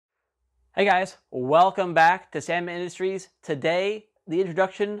Hey guys, welcome back to Sam Industries. Today, the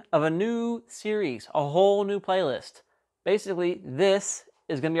introduction of a new series, a whole new playlist. Basically, this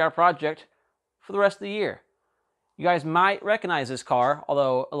is going to be our project for the rest of the year. You guys might recognize this car,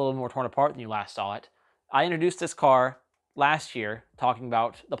 although a little more torn apart than you last saw it. I introduced this car last year, talking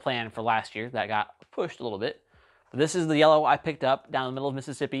about the plan for last year that got pushed a little bit. But this is the yellow I picked up down in the middle of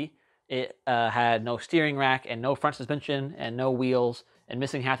Mississippi. It had no steering rack and no front suspension and no wheels and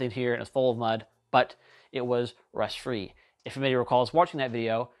missing half the interior and it was full of mud, but it was rust-free. If anybody recalls watching that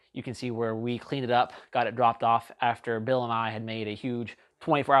video, you can see where we cleaned it up, got it dropped off after Bill and I had made a huge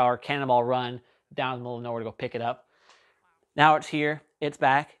 24-hour cannonball run down in the middle of nowhere to go pick it up. Now it's here, it's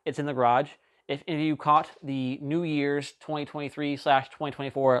back, it's in the garage. If any of you caught the New Year's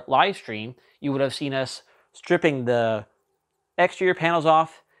 2023/2024 live stream, you would have seen us stripping the exterior panels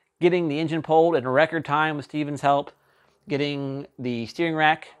off, getting the engine pulled in record time with Steven's help, getting the steering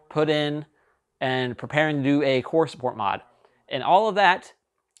rack put in, and preparing to do a core support mod. And all of that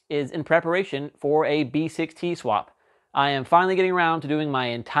is in preparation for a B6T swap. I am finally getting around to doing my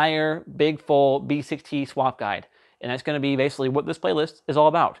entire big full B6T swap guide. And that's going to be basically what this playlist is all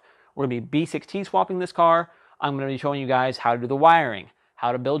about. We're going to be B6T swapping this car. I'm going to be showing you guys how to do the wiring,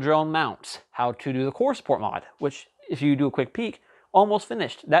 how to build your own mounts, how to do the core support mod, which if you do a quick peek, almost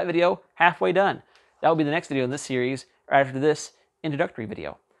finished. That video, halfway done. That will be the next video in this series, right after this introductory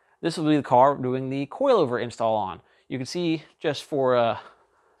video. This will be the car we're doing the coilover install on. You can see just for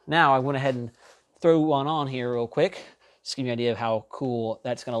now, I went ahead and threw one on here real quick. Just give you an idea of how cool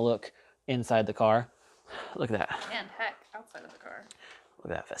that's going to look inside the car. Look at that. And heck, outside of the car.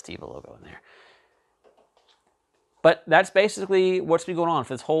 Look at that Festiva logo in there. But that's basically what's been going on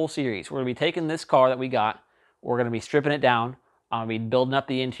for this whole series. We're going to be taking this car that we got. We're going to be stripping it down. I'm going to be building up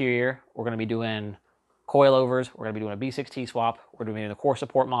the interior. We're going to be doing coilovers. We're going to be doing a B6T swap. We're going to be doing the core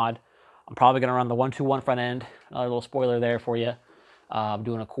support mod. I'm probably going to run the 121 front end. Another little spoiler there for you. I'm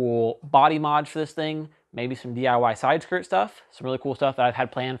doing a cool body mod for this thing. Maybe some DIY side skirt stuff. Some really cool stuff that I've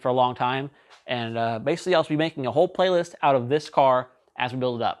had planned for a long time. And basically I'll be making a whole playlist out of this car as we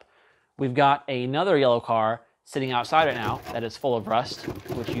build it up. We've got another yellow car sitting outside right now that is full of rust,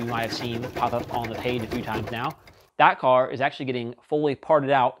 which you might have seen pop up on the page a few times now. That car is actually getting fully parted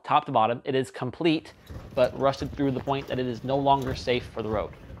out top to bottom. It is complete, but rusted through to the point that it is no longer safe for the road.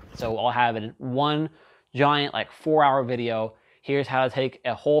 So I'll have it in one giant, like 4-hour video. Here's how to take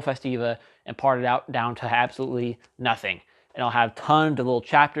a whole Festiva and part it out down to absolutely nothing. And I'll have tons of little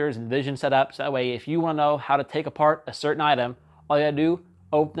chapters and vision set up. So that way, if you want to know how to take apart a certain item, all you gotta do,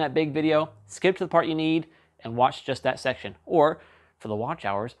 open that big video, skip to the part you need, and watch just that section. Or for the watch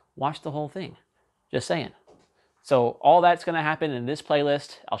hours, watch the whole thing. Just saying. So all that's going to happen in this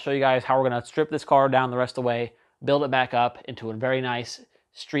playlist. I'll show you guys how we're going to strip this car down the rest of the way, build it back up into a very nice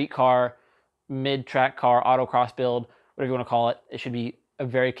street car, mid-track car, autocross build, whatever you want to call it. It should be a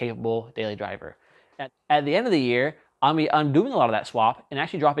very capable daily driver. At the end of the year, I'll be undoing a lot of that swap and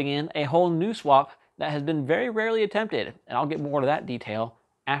actually dropping in a whole new swap that has been very rarely attempted. And I'll get more to that detail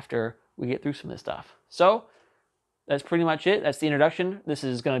after we get through some of this stuff. So that's pretty much it. That's the introduction. This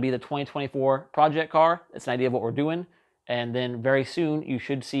is going to be the 2024 project car. It's an idea of what we're doing. And then very soon you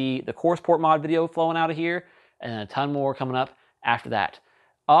should see the core support mod video flowing out of here and a ton more coming up after that.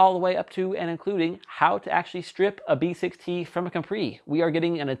 All the way up to and including how to actually strip a B6T from a Capri. We are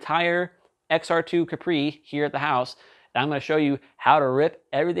getting an entire XR2 Capri here at the house. And I'm going to show you how to rip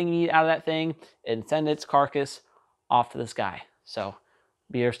everything you need out of that thing and send its carcass off to the sky. So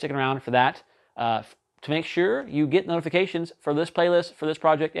be here sticking around for that. To make sure you get notifications for this playlist, for this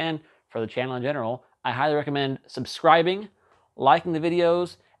project, and for the channel in general, I highly recommend subscribing, liking the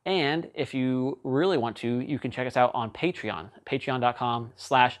videos, and if you really want to, you can check us out on Patreon,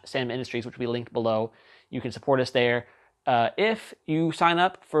 patreon.com/SamIndustries, which will be linked below. You can support us there. If you sign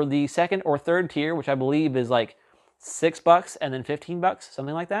up for the second or third tier, which I believe is like $6 and then $15,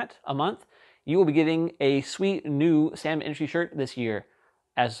 something like that, a month, you will be getting a sweet new Sam Industries shirt this year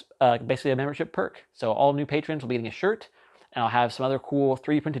as basically a membership perk. So all new patrons will be getting a shirt, and I'll have some other cool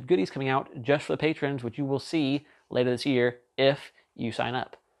 3D printed goodies coming out just for the patrons, which you will see later this year if you sign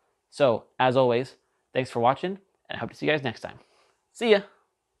up. So, as always, thanks for watching, and I hope to see you guys next time. See ya!